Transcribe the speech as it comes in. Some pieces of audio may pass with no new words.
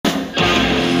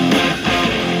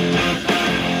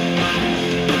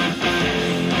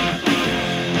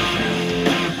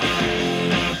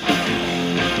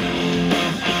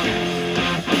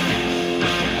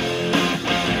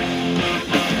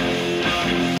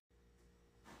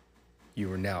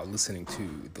now listening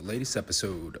to the latest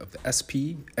episode of the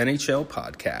SP NHL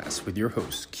podcast with your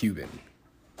host, Cuban.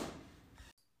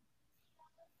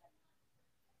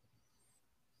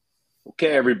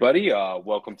 Okay, everybody,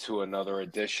 welcome to another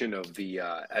edition of the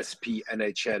SP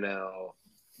NHL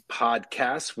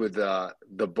podcast with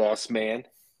the boss man,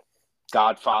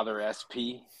 Godfather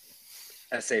SP,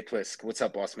 SA Plisk. What's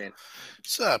up, boss man?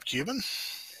 What's up, Cuban?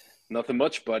 Nothing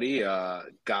much, buddy.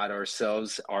 Got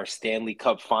ourselves our Stanley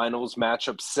Cup Finals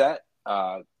matchup set.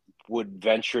 Would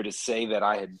venture to say that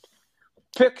I had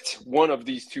picked one of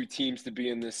these two teams to be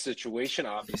in this situation.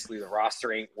 Obviously, the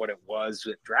roster ain't what it was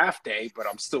with draft day, but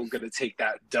I'm still going to take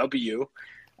that W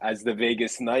as the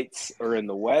Vegas Knights are in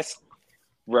the West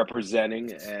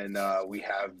representing. And we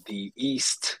have the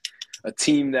East, a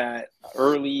team that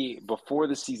early before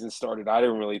the season started, I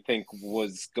didn't really think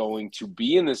was going to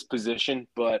be in this position,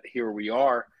 but here we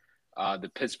are. The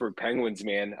Pittsburgh Penguins,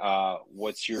 man.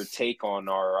 What's your take on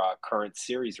our current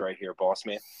series right here, boss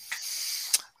man?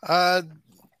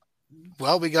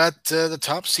 Well, we got the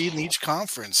top seed in each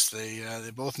conference. They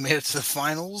both made it to the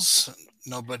finals.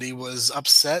 Nobody was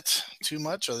upset too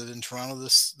much other than Toronto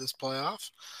this playoff.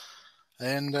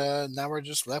 And now we're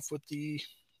just left with the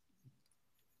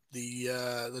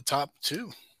top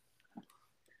two.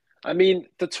 I mean,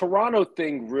 the Toronto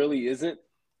thing really isn't.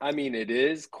 I mean, it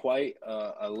is quite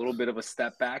a little bit of a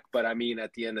step back, but I mean,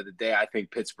 at the end of the day, I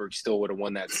think Pittsburgh still would have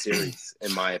won that series,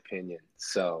 in my opinion.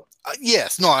 So,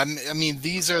 yes, no, I mean,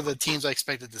 these are the teams I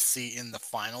expected to see in the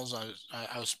finals.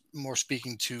 I was more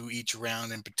speaking to each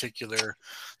round in particular.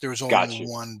 There was only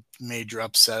one major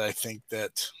upset, I think,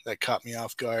 that caught me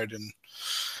off guard, and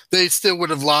they still would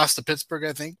have lost to Pittsburgh,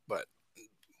 I think, but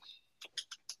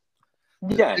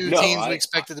yeah, the two teams we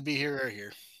expected to be here are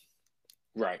here.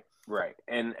 Right.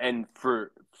 And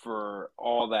for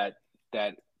all that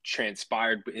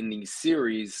transpired in these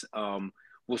series,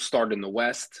 we'll start in the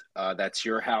West. That's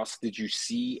your house. Did you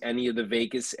see any of the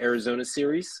Vegas Arizona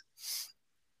series?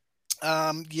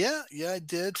 Yeah, I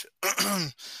did.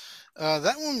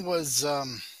 That one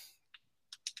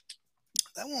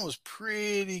was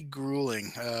pretty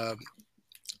grueling.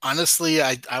 Honestly,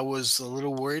 I was a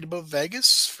little worried about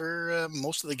Vegas for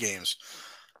most of the games.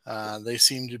 They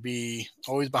seem to be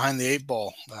always behind the eight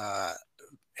ball.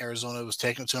 Arizona was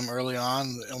taking it to them early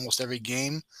on, almost every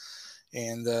game,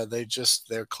 and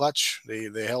they're clutch.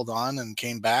 They held on and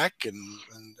came back and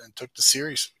took the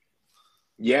series.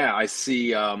 Yeah, I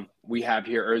see. We have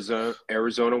here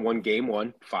Arizona won game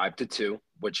 1, 5-2,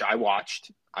 which I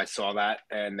watched. I saw that,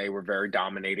 and they were very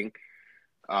dominating.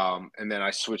 And then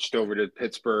I switched over to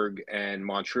Pittsburgh and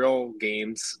Montreal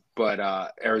games, but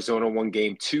Arizona won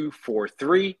game 2,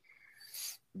 4-3.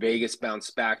 Vegas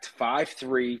bounced back to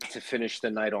 5-3 to finish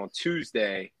the night on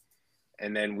Tuesday.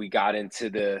 And then we got into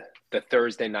the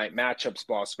Thursday night matchups,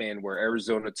 boss man, where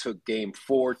Arizona took game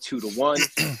 4,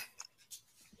 2-1,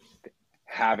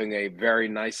 having a very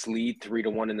nice lead,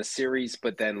 3-1 in the series,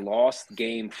 but then lost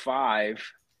game 5,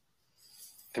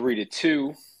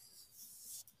 3-2.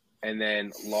 And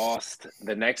then lost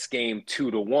the next game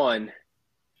 2-1,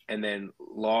 and then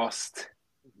lost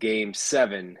game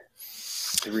 7,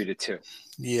 3-2.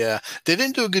 Yeah, they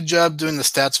didn't do a good job doing the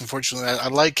stats, unfortunately. I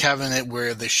like having it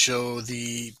where they show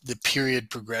the period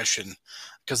progression,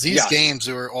 because these games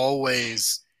were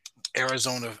always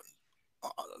Arizona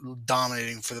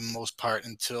dominating for the most part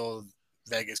until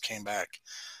Vegas came back.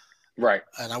 Right.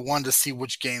 And I wanted to see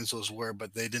which games those were,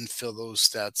 but they didn't fill those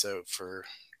stats out for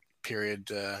period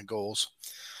goals.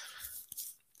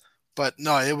 But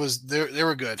no, they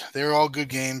were good. They were all good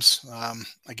games.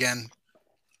 Again,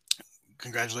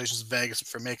 congratulations to Vegas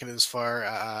for making it this far.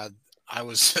 I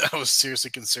was seriously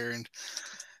concerned,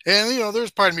 and there's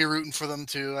part of me rooting for them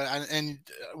too. And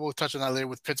we'll touch on that later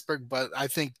with Pittsburgh, but I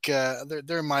think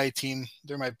they're my team.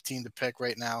 They're my team to pick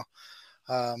right now,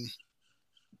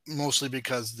 mostly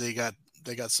because they got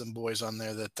some boys on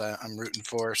there that I'm rooting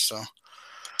for. So.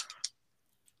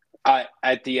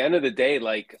 At the end of the day,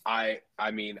 like I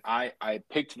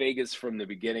picked Vegas from the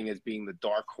beginning as being the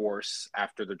dark horse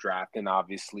after the draft, and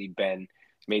obviously Ben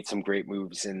made some great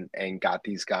moves and got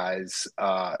these guys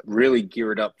really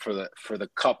geared up for the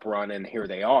cup run, and here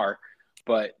they are.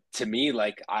 But to me,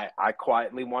 like I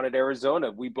quietly wanted Arizona.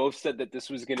 We both said that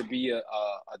this was going to be a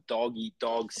dog eat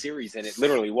dog series, and it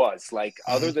literally was. Like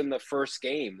other than the first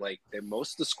game, like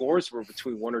most of the scores were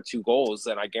between 1 or 2 goals,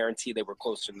 and I guarantee they were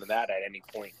closer than that at any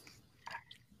point.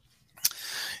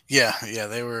 Yeah,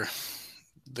 they were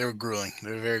grueling.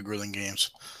 They were very grueling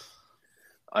games.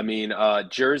 I mean,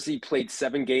 Jersey played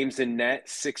 7 games in net,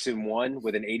 6-1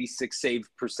 with an 86 save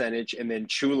percentage, and then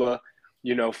Chula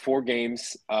 4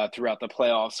 games throughout the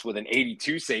playoffs with an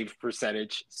 82 save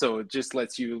percentage. So it just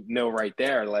lets you know right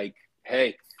there, like,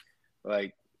 hey,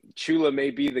 like Chula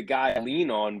may be the guy I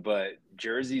lean on, but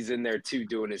Jersey's in there too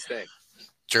doing his thing.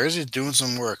 Jersey's doing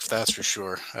some work, that's for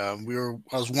sure. I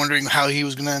was wondering how he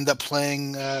was going to end up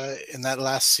playing in that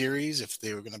last series, if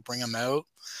they were going to bring him out.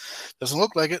 Doesn't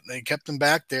look like it. They kept him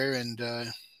back there, and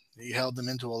he held them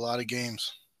into a lot of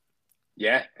games.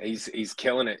 Yeah, he's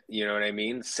killing it. You know what I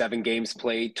mean? 7 games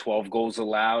played, 12 goals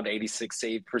allowed, 86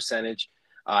 save percentage.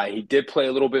 He did play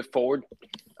a little bit forward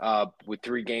with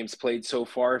 3 games played so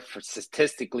far, for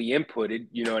statistically inputted.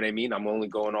 You know what I mean? I'm only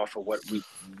going off of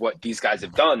what these guys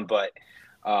have done, but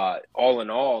all in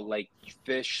all, like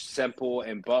Fish, Semple,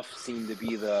 and Buff seem to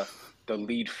be the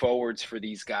lead forwards for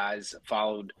these guys,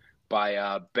 followed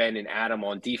by Ben and Adam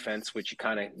on defense, which you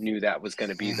kind of knew that was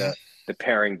going to be the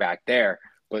pairing back there.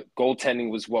 But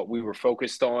goaltending was what we were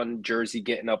focused on. Jersey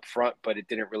getting up front, but it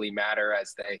didn't really matter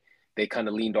as they kind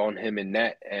of leaned on him in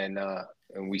net, and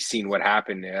we seen what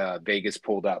happened. Vegas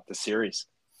pulled out the series.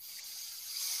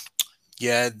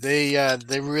 Yeah,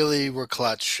 they really were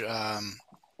clutch.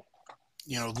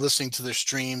 Listening to their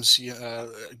streams,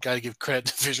 got to give credit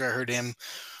to Fisher. I heard him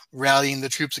rallying the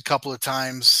troops a couple of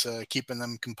times, keeping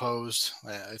them composed.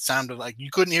 It sounded like you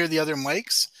couldn't hear the other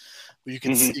mics, but you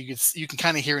can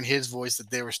kind of hear in his voice that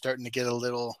they were starting to get a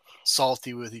little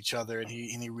salty with each other, and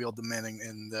he reeled them in,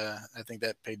 and I think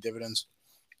that paid dividends.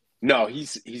 No,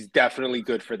 he's definitely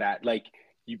good for that. Like,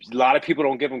 a lot of people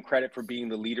don't give him credit for being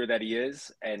the leader that he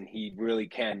is, and he really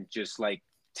can just like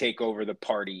take over the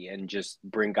party and just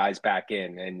bring guys back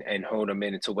in and hone them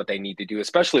into what they need to do,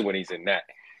 especially when he's in net.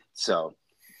 So,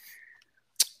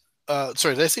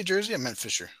 sorry, did I say Jersey? I meant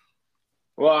Fisher.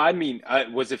 Well, I mean,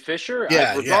 was it Fisher?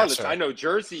 Yeah, regardless, yeah, I know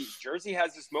Jersey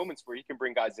has his moments where he can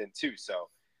bring guys in too. So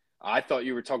I thought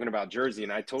you were talking about Jersey,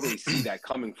 and I totally see that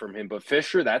coming from him. But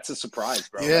Fisher, that's a surprise,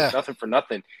 bro. Yeah. Like, nothing for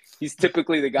nothing. He's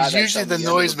typically the guy He's that's usually the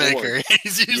noisemaker.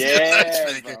 He's usually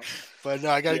the noisemaker. But no,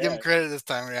 I got to give him credit this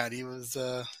time around. He was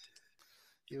a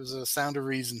sound of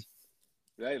reason.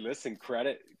 Hey, listen,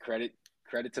 credit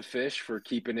to Fish for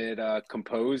keeping it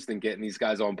composed and getting these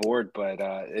guys on board. But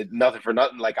nothing for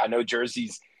nothing. Like, I know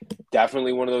Jersey's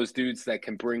definitely one of those dudes that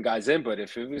can bring guys in. But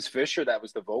if it was Fisher that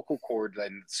was the vocal cord,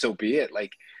 then so be it.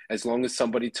 Like, as long as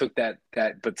somebody took that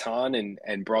baton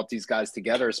and brought these guys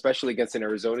together, especially against an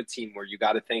Arizona team where you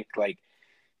got to think like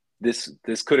this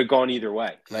could have gone either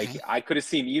way. Like, I could have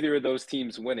seen either of those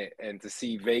teams win it, and to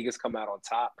see Vegas come out on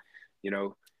top, it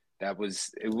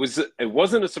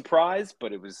wasn't a surprise,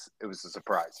 but it was a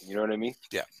surprise. You know what I mean?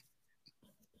 Yeah.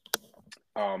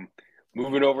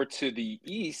 Moving over to the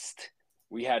East,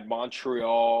 we had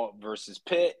Montreal versus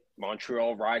Pitt.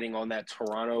 Montreal riding on that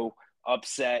Toronto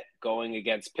upset, going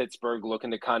against Pittsburgh,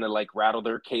 looking to kind of like rattle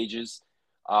their cages.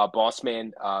 Boss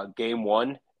man, game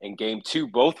 1 and game 2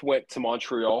 both went to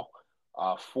Montreal,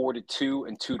 4-2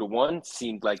 and 2-1.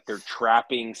 Seemed like their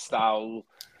trapping style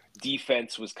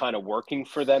defense was kind of working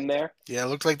for them there. Yeah, it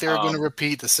looked like they were going to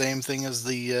repeat the same thing as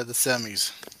the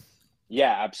semis.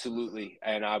 Yeah, absolutely.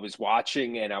 And I was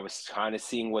watching and I was kind of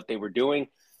seeing what they were doing.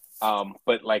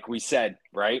 But like we said,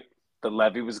 right, the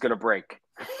levee was going to break.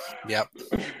 Yep.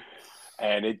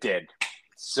 And it did.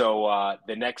 So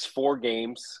the next 4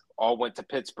 games all went to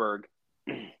Pittsburgh.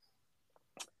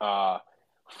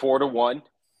 4-1,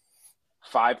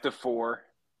 5-4,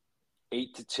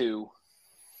 8-2,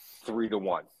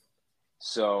 3-1.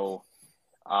 So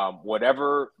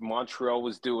whatever Montreal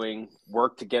was doing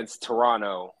worked against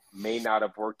Toronto may not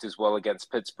have worked as well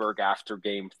against Pittsburgh after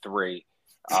game 3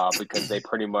 because they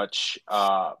pretty much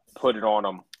put it on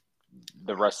them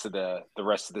the rest of the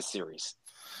series.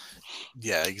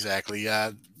 Yeah, exactly.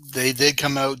 They did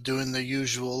come out doing the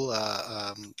usual,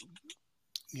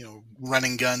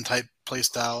 running gun type play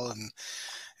style,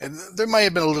 and there might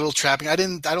have been a little trapping. I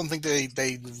don't think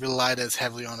they relied as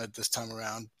heavily on it this time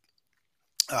around.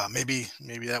 Maybe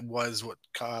that was what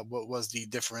was the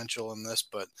differential in this,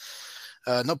 but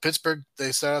no, Pittsburgh,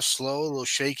 they started off slow, a little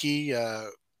shaky,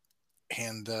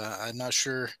 and I'm not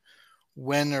sure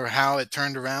when or how it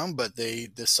turned around, but they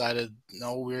decided,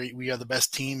 no, we are the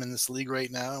best team in this league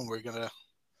right now, and we're gonna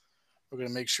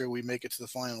make sure we make it to the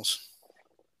finals.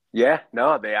 Yeah,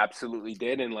 no, they absolutely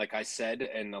did, and like I said,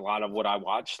 and a lot of what I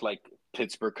watched, like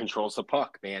Pittsburgh controls the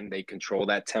puck, man. They control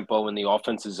that tempo in the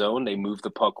offensive zone. They move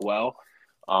the puck well.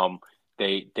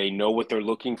 They know what they're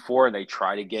looking for, and they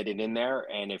try to get it in there.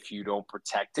 And if you don't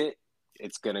protect it,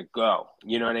 it's going to go.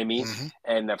 You know what I mean? Mm-hmm.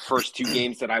 And the first 2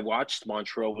 games that I watched,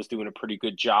 Montreal was doing a pretty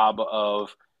good job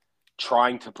of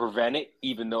trying to prevent it,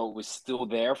 even though it was still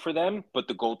there for them. But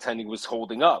the goaltending was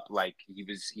holding up. Like, he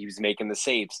was making the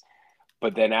saves.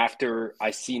 But then after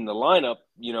I seen the lineup,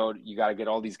 you got to get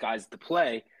all these guys to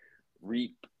play.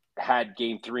 Reap had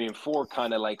game 3 and 4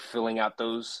 kind of like filling out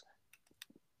those,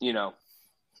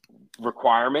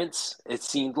 requirements, it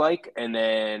seemed like. And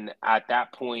then at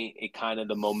that point, it kind of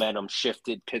the momentum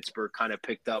shifted. Pittsburgh kind of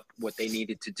picked up what they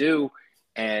needed to do,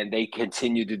 and they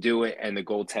continued to do it. And the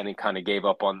goaltending kind of gave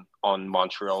up on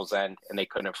Montreal's end, and they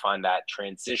couldn't find that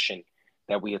transition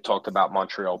that we had talked about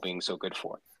Montreal being so good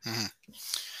for. Mm-hmm.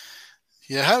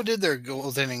 Yeah, how did their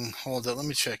goaltending hold up? Let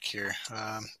me check here.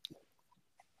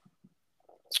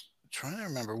 Trying to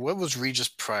remember, what was Regis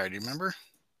prior? Do you remember?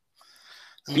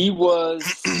 He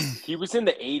was in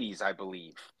the 80s, I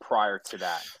believe, prior to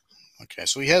that. Okay,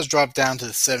 so he has dropped down to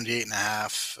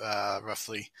 78.5,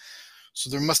 roughly. So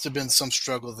there must have been some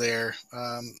struggle there.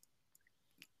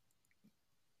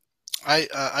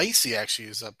 Icy actually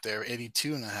is up there,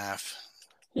 82.5.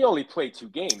 He only played 2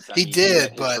 games. He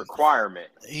did, but requirement.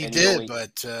 You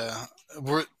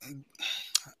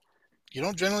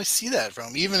don't generally see that from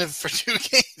him. Even if for 2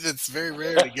 games, it's very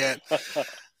rare to get.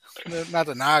 Not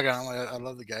the knock on him. I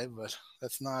love the guy, but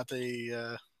that's not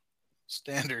a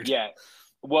standard. Yeah,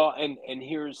 well, and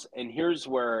here's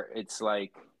where it's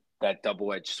like that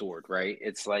double-edged sword, right?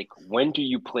 It's like, when do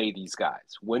you play these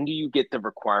guys? When do you get the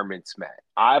requirements met?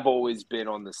 I've always been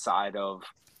on the side of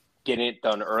getting it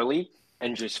done early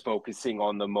and just focusing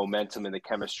on the momentum and the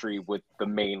chemistry with the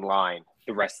main line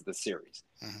the rest of the series.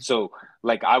 Mm-hmm. So,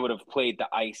 like, I would have played the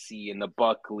Icy and the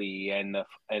Buckley and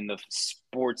the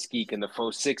Sports Geek and the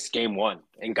Faux 6 game 1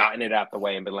 and gotten it out the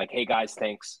way and been like, hey, guys,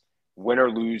 thanks. Win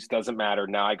or lose, doesn't matter.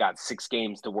 Now I got 6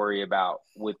 games to worry about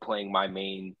with playing my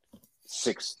main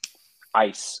 6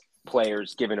 ice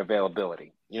players given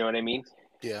availability. You know what I mean?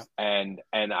 Yeah. And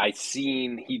I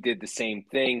seen he did the same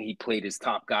thing. He played his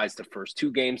top guys the first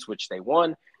 2 games, which they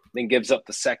won, then gives up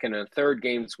the second and third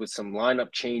games with some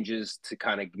lineup changes to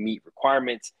kind of meet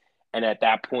requirements. And at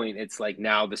that point, it's like,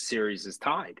 now the series is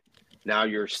tied. Now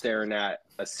you're staring at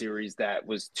a series that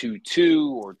was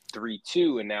 2-2 or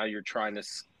 3-2, and now you're trying to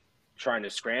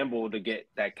scramble to get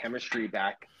that chemistry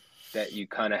back that you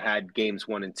kind of had games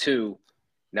 1 and 2.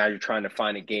 Now you're trying to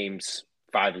find it games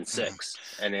 5 and 6,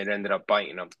 and it ended up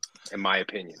biting them, in my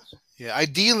opinion. Yeah,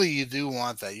 ideally you do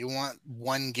want that. You want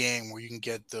one game where you can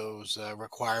get those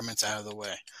requirements out of the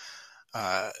way.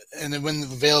 And then when the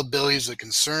availability is a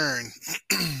concern,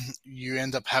 you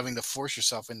end up having to force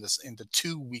yourself into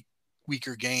 2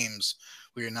 weaker games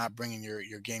where you're not bringing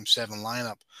your game 7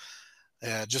 lineup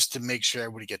just to make sure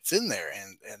everybody gets in there.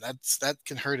 And that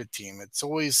can hurt a team. It's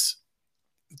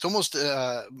almost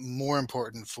more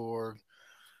important for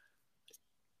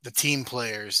the team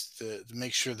players to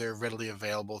make sure they're readily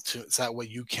available so that way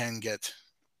you can get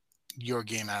your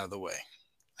game out of the way.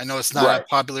 I know it's not a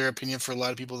popular opinion for a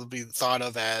lot of people to be thought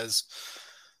of as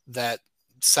that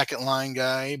second line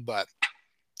guy, but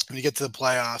when you get to the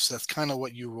playoffs, that's kind of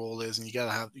what your role is, and you kind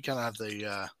of have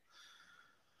the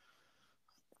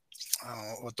I don't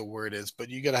know what the word is, but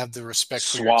you got to have the respect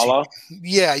for your team.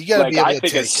 Yeah, you got to be able to take it. I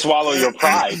think it's swallow your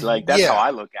pride. Like, that's how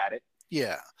I look at it.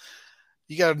 Yeah.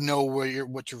 You got to know what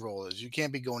your role is. You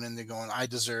can't be going in there going, I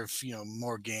deserve,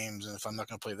 more games. And if I'm not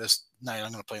going to play this night,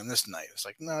 I'm going to play on this night. It's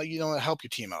like, no, you don't help your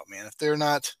team out, man. If they're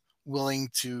not willing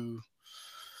to,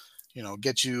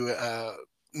 get you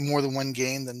more than one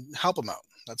game, then help them out.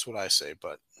 That's what I say.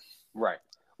 But right.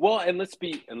 Well, and let's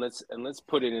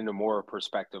put it into more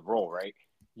perspective role, right?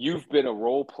 You've been a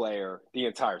role player the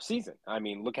entire season. I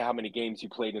mean, look at how many games you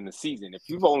played in the season. If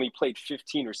you've only played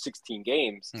 15 or 16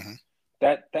 games,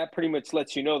 that pretty much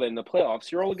lets you know that in the playoffs,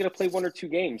 you're only going to play 1 or 2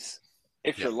 games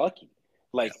if you're lucky.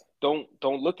 Like, don't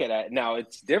look at it. Now,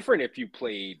 it's different if you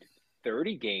played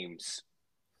 30 games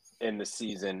in the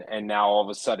season and now all of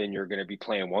a sudden you're going to be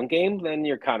playing 1 game, then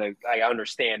you're kind of, I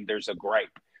understand there's a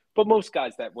gripe. But most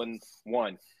guys that when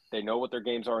 1, they know what their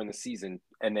games are in the season,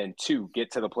 and then 2,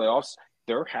 get to the playoffs,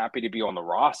 they're happy to be on the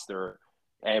roster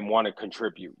and want to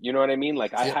contribute. You know what I mean?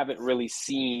 Like, I haven't really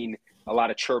seen a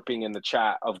lot of chirping in the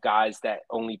chat of guys that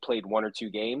only played 1 or 2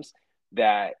 games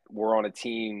that were on a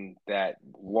team that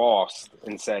lost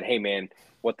and said, hey, man,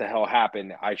 what the hell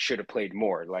happened? I should have played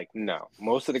more. Like, no.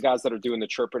 Most of the guys that are doing the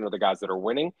chirping are the guys that are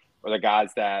winning, or the guys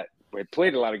that had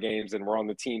played a lot of games and were on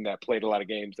the team that played a lot of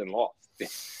games and lost.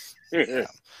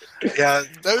 Yeah,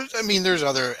 there's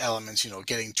other elements,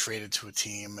 getting traded to a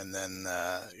team, and then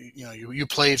you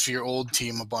played for your old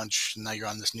team a bunch, and now you're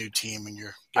on this new team, and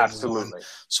you're absolutely.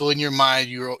 So in your mind,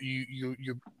 you're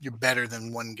better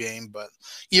than 1 game, but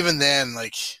even then,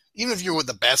 like, even if you're with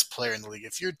the best player in the league,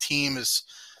 if your team is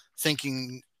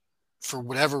thinking for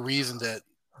whatever reason that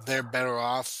they're better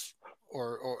off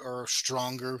or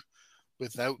stronger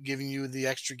without giving you the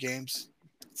extra games,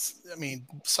 I mean,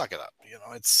 suck it up.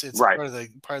 It's Right.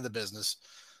 part of the business.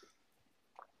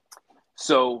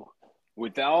 So,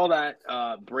 with all that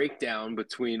breakdown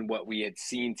between what we had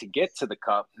seen to get to the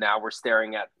cup, now we're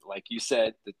staring at, like you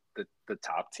said, the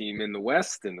top team in the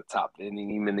West and the top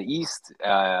team in the East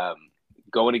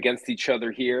going against each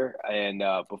other here. And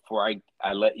before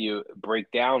I let you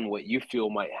break down what you feel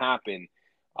might happen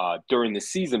during the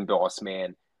season, boss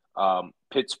man,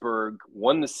 Pittsburgh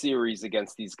won the series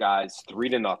against these guys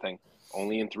 3-0,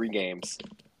 only in 3 games.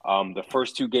 The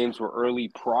first 2 games were early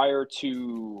prior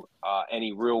to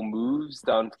any real moves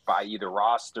done by either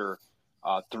roster.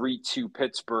 3-2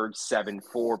 Pittsburgh,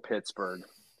 7-4 Pittsburgh.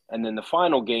 And then the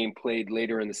final game played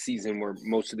later in the season where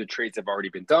most of the trades have already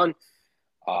been done.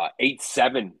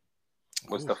 8-7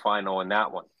 was the final in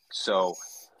that one. So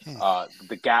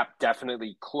the gap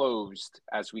definitely closed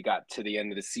as we got to the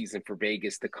end of the season for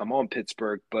Vegas to come on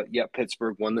Pittsburgh. But yet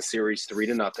Pittsburgh won the series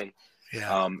 3-0.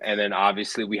 Yeah. And then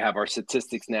obviously we have our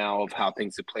statistics now of how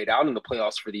things have played out in the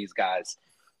playoffs for these guys.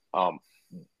 I'm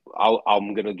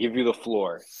going to give you the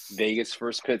floor. Vegas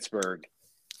versus Pittsburgh.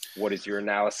 What is your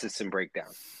analysis and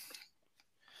breakdown?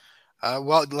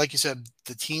 Well, like you said,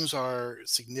 the teams are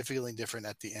significantly different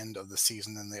at the end of the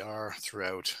season than they are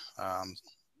throughout.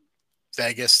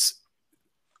 Vegas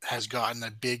has gotten a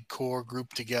big core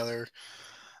group together.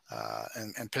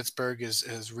 And Pittsburgh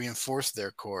has reinforced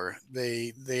their core.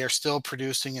 They are still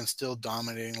producing and still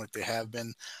dominating like they have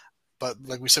been, but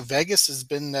like we said, Vegas has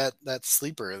been that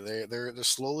sleeper. They're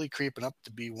slowly creeping up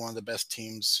to be one of the best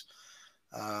teams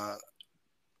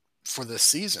for this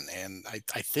season. And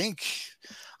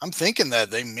I'm thinking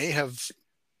that they may have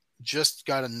just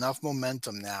got enough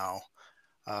momentum now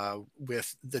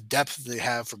with the depth they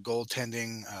have for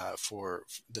goaltending, for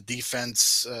the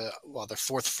defense, their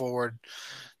fourth forward.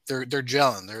 They're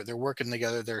gelling. They're working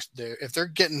together. They're if they're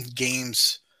getting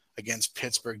games against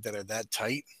Pittsburgh that are that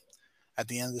tight at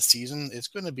the end of the season, it's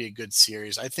going to be a good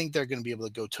series. I think they're going to be able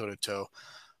to go toe to toe.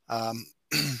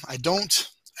 I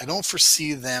don't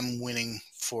foresee them winning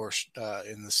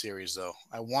in the series though.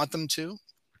 I want them to.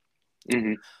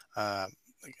 Mm-hmm.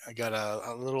 I got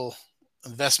a little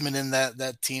investment in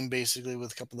that team basically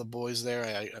with a couple of the boys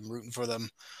there. I'm rooting for them.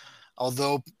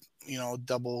 Although,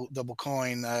 double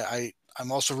coin, I'm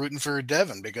also rooting for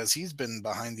Devin because he's been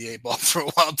behind the 8 ball for a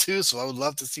while too. So I would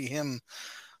love to see him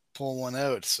pull one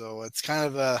out. So it's kind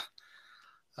of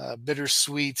a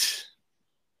bittersweet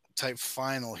type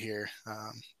final here.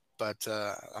 But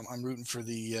I'm rooting for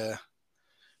the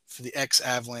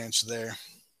ex-Avalanche there.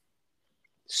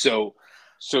 So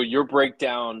your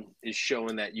breakdown is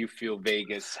showing that you feel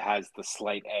Vegas has the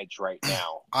slight edge right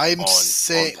now on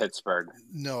Pittsburgh.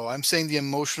 No, I'm saying the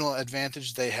emotional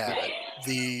advantage they have.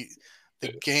 The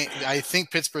game. I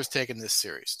think Pittsburgh's taking this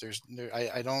series.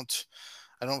 I don't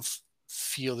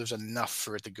feel there's enough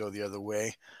for it to go the other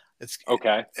way. It's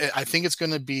okay. I think it's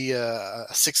going to be a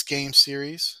 6-game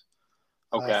series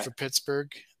for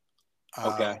Pittsburgh.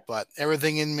 But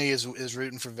everything in me is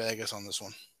rooting for Vegas on this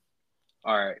one.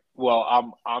 All right.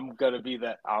 Well, I'm gonna be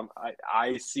that.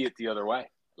 I see it the other way.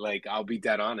 Like, I'll be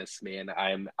dead honest, man.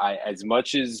 I as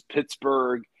much as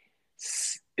Pittsburgh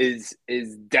is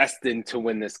destined to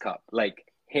win this cup, like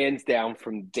hands down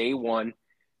from day one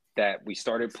that we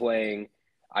started playing.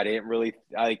 I didn't really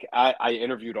like. I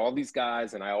interviewed all these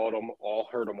guys, and I all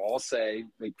heard them all say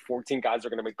like 14 guys are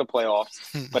going to make the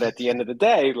playoffs. But at the end of the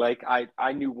day, like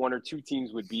I knew 1 or 2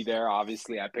 teams would be there.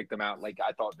 Obviously, I picked them out. Like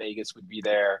I thought Vegas would be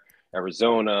there,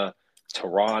 Arizona,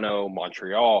 Toronto,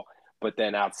 Montreal. But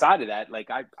then outside of that, like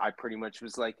I pretty much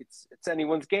was like it's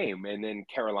anyone's game. And then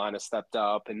Carolina stepped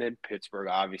up, and then Pittsburgh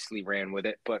obviously ran with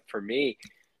it. But for me,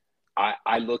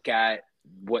 I look at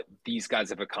what these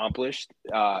guys have accomplished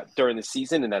during the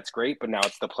season, and that's great. But now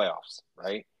it's the playoffs,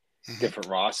 right? Mm-hmm. Different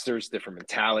rosters, different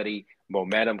mentality,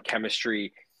 momentum,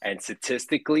 chemistry, and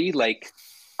statistically, like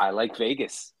I like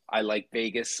Vegas. I like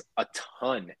Vegas a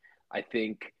ton. I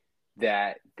think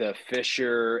that the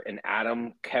Fisher and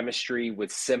Adam chemistry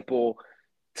with Simple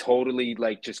totally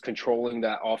like just controlling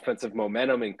that offensive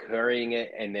momentum and carrying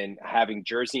it, and then having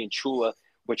Jersey and Chula,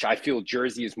 which I feel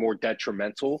Jersey is more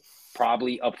detrimental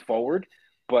probably up forward,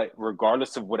 but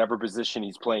regardless of whatever position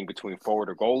he's playing between forward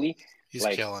or goalie, he's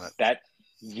like killing it. That,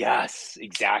 yes,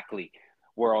 exactly.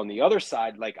 Where on the other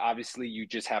side, like obviously you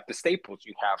just have the staples.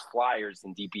 You have Flyers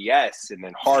and DBS, and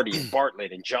then Hardy and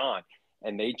Bartlett and John,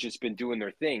 and they've just been doing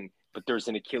their thing. But there's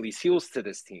an Achilles heels to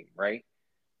this team, right?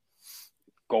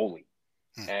 Goalie.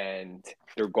 And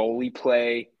their goalie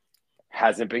play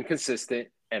hasn't been consistent.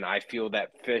 And I feel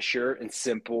that Fisher and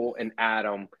Simple and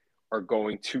Adam are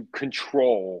going to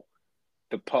control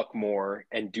the puck more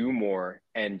and do more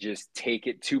and just take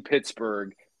it to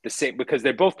Pittsburgh the same because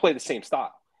they both play the same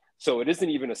style. So it isn't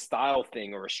even a style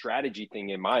thing or a strategy thing,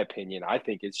 in my opinion. I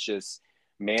think it's just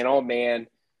man on man,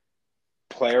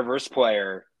 player versus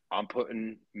player. I'm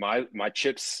putting my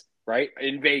chips right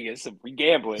in Vegas. If we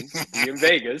gambling, we in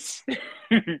Vegas.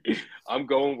 I'm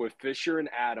going with Fisher and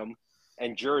Adam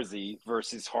and Jersey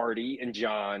versus Hardy and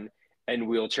John and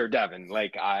Wheelchair Devin.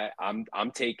 Like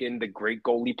I'm taking the great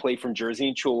goalie play from Jersey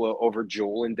and Chula over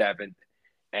Joel and Devin.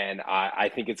 And I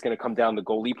think it's going to come down to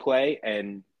goalie play,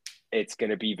 and it's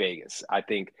going to be Vegas. I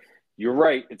think you're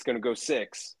right. It's going to go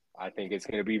 6. I think it's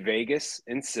going to be Vegas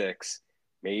in 6,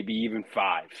 maybe even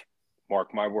 5.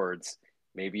 Mark my words.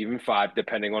 Maybe even 5,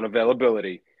 depending on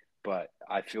availability. But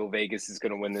I feel Vegas is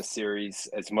going to win this series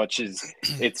as much as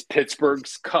it's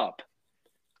Pittsburgh's cup.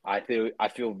 I feel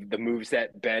the moves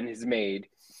that Ben has made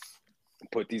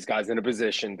put these guys in a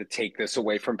position to take this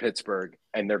away from Pittsburgh,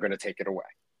 and they're going to take it away.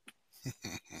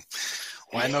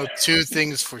 Well, I know 2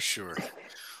 things for sure.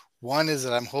 One is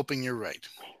that I'm hoping you're right.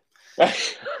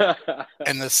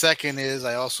 And the second is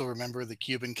I also remember the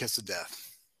Cuban kiss of death.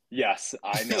 Yes,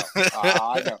 I know.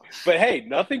 I know. But hey,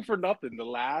 nothing for nothing.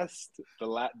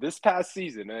 This past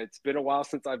season, it's been a while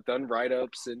since I've done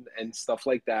write-ups and stuff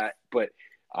like that, but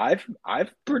I've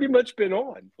pretty much been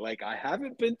on. Like, I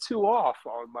haven't been too off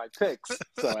on my picks.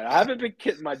 So I haven't been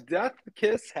my death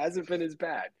kiss hasn't been as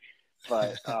bad.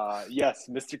 But yes,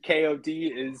 Mr.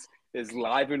 KOD is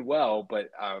live and well, but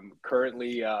I'm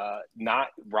currently not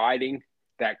riding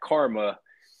that karma,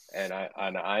 and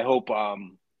I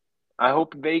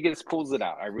hope Vegas pulls it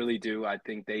out. I really do. I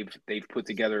think they've put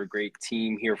together a great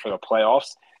team here for the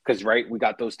playoffs because we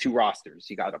got those 2 rosters.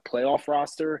 You got a playoff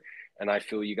roster, and I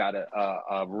feel you got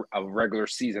a regular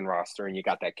season roster, and you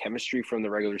got that chemistry from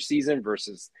the regular season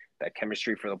versus that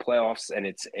chemistry for the playoffs, and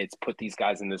it's put these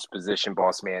guys in this position,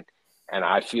 boss man. And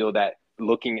I feel that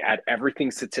looking at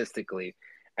everything statistically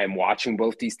and watching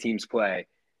both these teams play,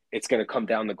 it's going to come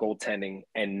down to goaltending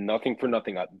and nothing for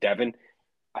nothing. Devin,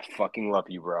 I fucking love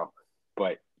you, bro.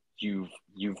 But you've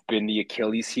been the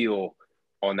Achilles heel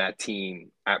on that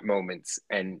team at moments,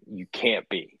 and you can't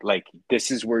be. Like,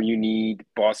 this is where you need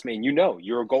boss man. You know,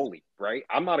 you're a goalie, right?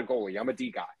 I'm not a goalie. I'm a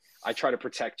D guy. I try to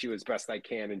protect you as best I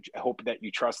can and hope that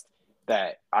you trust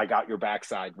that I got your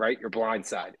backside, right? Your blind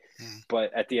side.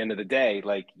 But at the end of the day,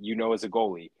 like, as a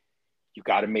goalie, you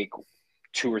got to make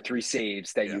 2 or 3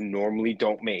 saves that you normally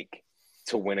don't make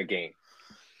to win a game.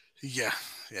 Yeah,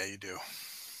 you do.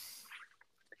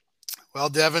 Well,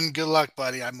 Devin, good luck,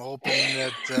 buddy. I'm hoping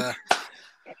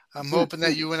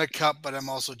that you win a cup, but I'm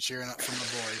also cheering up from the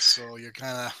boys. So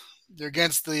you're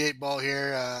against the 8 ball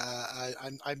here.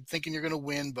 I'm thinking you're going to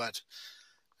win, but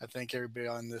I think everybody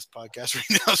on this podcast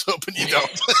right now is hoping you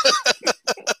don't.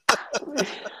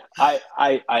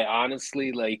 I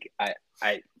honestly, like,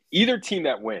 I either team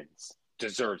that wins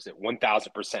deserves it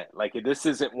 1,000%. Like, this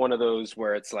isn't one of those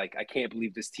where it's like, I can't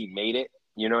believe this team made it.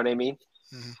 You know what I mean?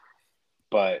 Mm-hmm.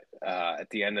 But at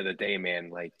the end of the day,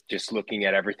 man, like, just looking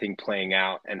at everything playing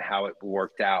out and how it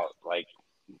worked out, like,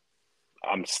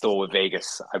 I'm still with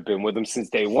Vegas. I've been with them since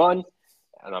day 1,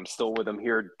 and I'm still with them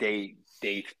here day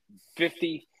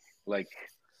 50. Like,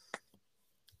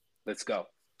 let's go.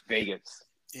 Vegas.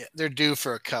 Yeah, they're due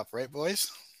for a cup, right, boys?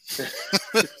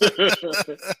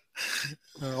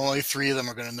 Only 3 of them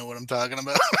are going to know what I'm talking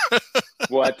about.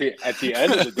 Well, at the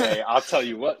end of the day, I'll tell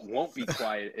you what won't be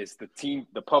quiet is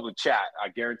the public chat. I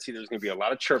guarantee there's going to be a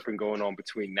lot of chirping going on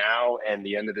between now and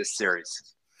the end of this series.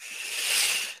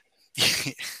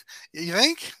 You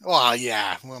think? Well,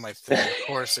 yeah. What am I thinking? Of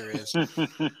course there is.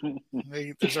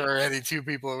 There's already 2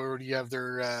 people who already have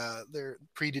their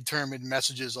predetermined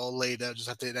messages all laid out. Just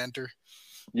have to hit enter.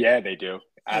 Yeah, they do.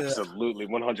 Absolutely.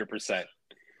 100%.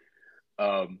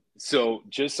 So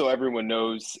just so everyone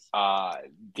knows,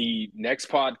 the next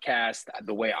podcast,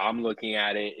 the way I'm looking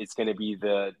at it, it's going to be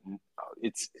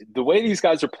it's the way these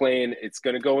guys are playing. It's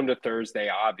going to go into Thursday,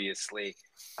 obviously.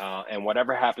 And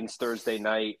whatever happens Thursday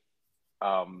night,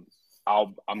 I'm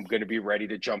going to be ready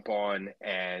to jump on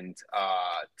and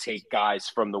take guys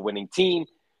from the winning team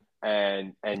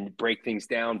and break things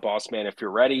down. Boss man, if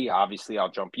you're ready, obviously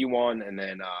I'll jump you on. And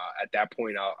then at that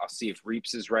point, I'll see if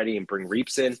Reeps is ready and bring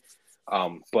Reeps in.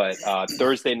 But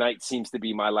Thursday night seems to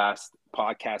be my last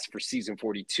podcast for season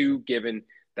 42, given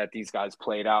that these guys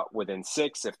played out within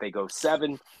 6. If they go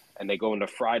 7 and they go into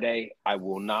Friday, I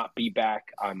will not be back.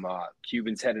 I'm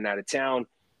Cuban's heading out of town.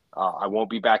 I won't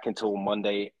be back until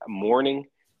Monday morning.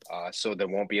 So there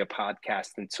won't be a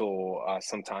podcast until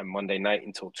sometime Monday night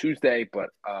until Tuesday. But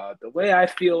the way I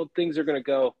feel things are going to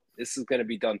go, this is going to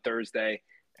be done Thursday.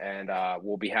 And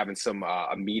we'll be having some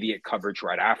immediate coverage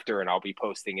right after, and I'll be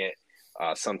posting it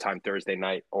sometime Thursday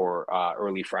night or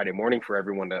early Friday morning for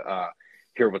everyone to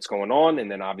hear what's going on. And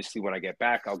then obviously when I get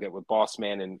back, I'll get with Boss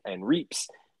Man and Reeps,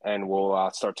 and we'll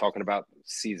start talking about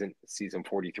season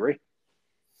 43.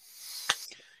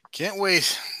 Can't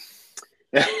wait.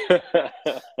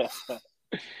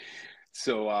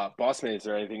 So, Boss Man, is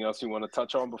there anything else you want to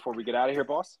touch on before we get out of here,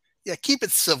 boss? Yeah, keep it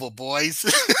civil, boys.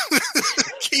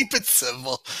 Keep it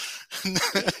civil.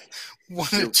 1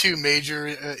 or 2 major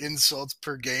insults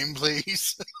per game,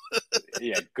 please.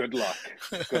 Yeah, good luck.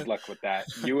 Good luck with that.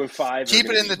 You and 5. Keep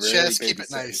it in the really chest. Keep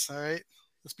it nice. All right.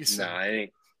 Let's be civil. Nah,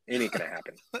 it ain't gonna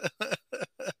happen.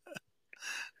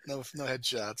 No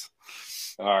headshots.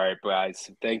 All right,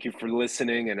 guys. Thank you for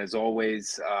listening, and as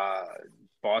always,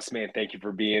 Boss Man, thank you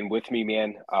for being with me,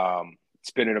 man.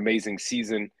 It's been an amazing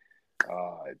season.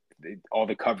 All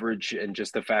the coverage and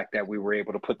just the fact that we were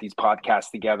able to put these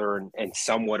podcasts together and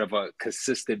somewhat of a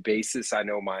consistent basis. I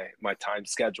know my time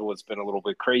schedule has been a little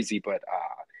bit crazy, but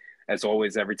as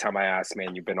always, every time I ask,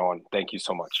 man, you've been on. Thank you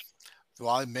so much.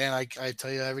 Well, man, I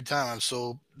tell you every time, I'm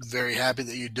so very happy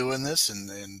that you're doing this,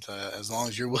 and as long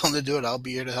as you're willing to do it, I'll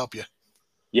be here to help you.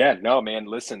 Yeah, no, man.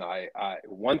 Listen, I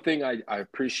one thing I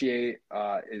appreciate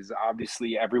is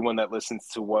obviously everyone that listens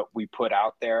to what we put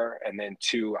out there, and then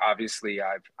 2, obviously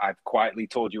I've quietly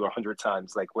told you 100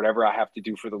 times, like whatever I have to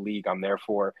do for the league, I'm there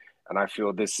for, and I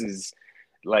feel this is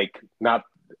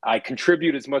I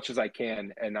contribute as much as I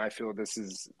can, and I feel this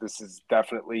is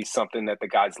definitely something that the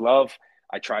guys love.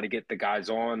 I try to get the guys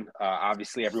on.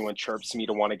 Obviously, everyone chirps me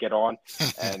to want to get on,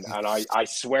 and I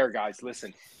swear, guys,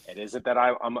 listen. It isn't that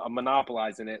I'm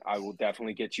monopolizing it. I will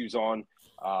definitely get yous on.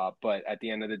 But at the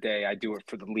end of the day, I do it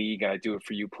for the league, and I do it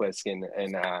for you, Plisk, and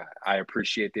I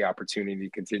appreciate the opportunity to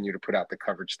continue to put out the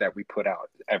coverage that we put out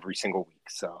every single week.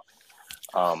 So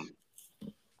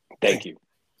thank you.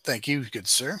 Thank you, good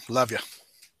sir. Love you.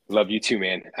 Love you too,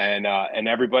 man. And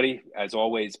everybody, as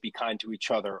always, be kind to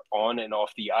each other on and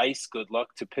off the ice. Good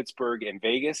luck to Pittsburgh and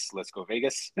Vegas. Let's go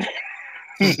Vegas.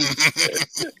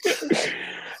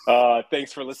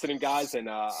 Thanks for listening, guys, and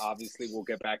obviously we'll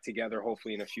get back together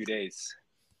hopefully in a few days.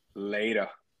 Later.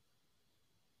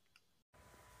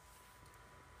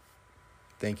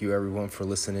 Thank you, everyone, for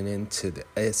listening in to the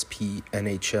SP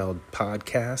NHL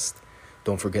podcast.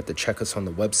 Don't forget to check us on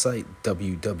the website,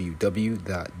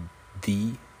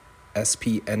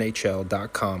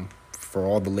 www.thespnhl.com, for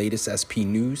all the latest SP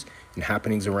news and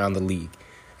happenings around the league.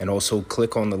 And also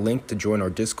click on the link to join our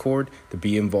Discord to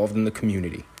be involved in the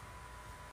community.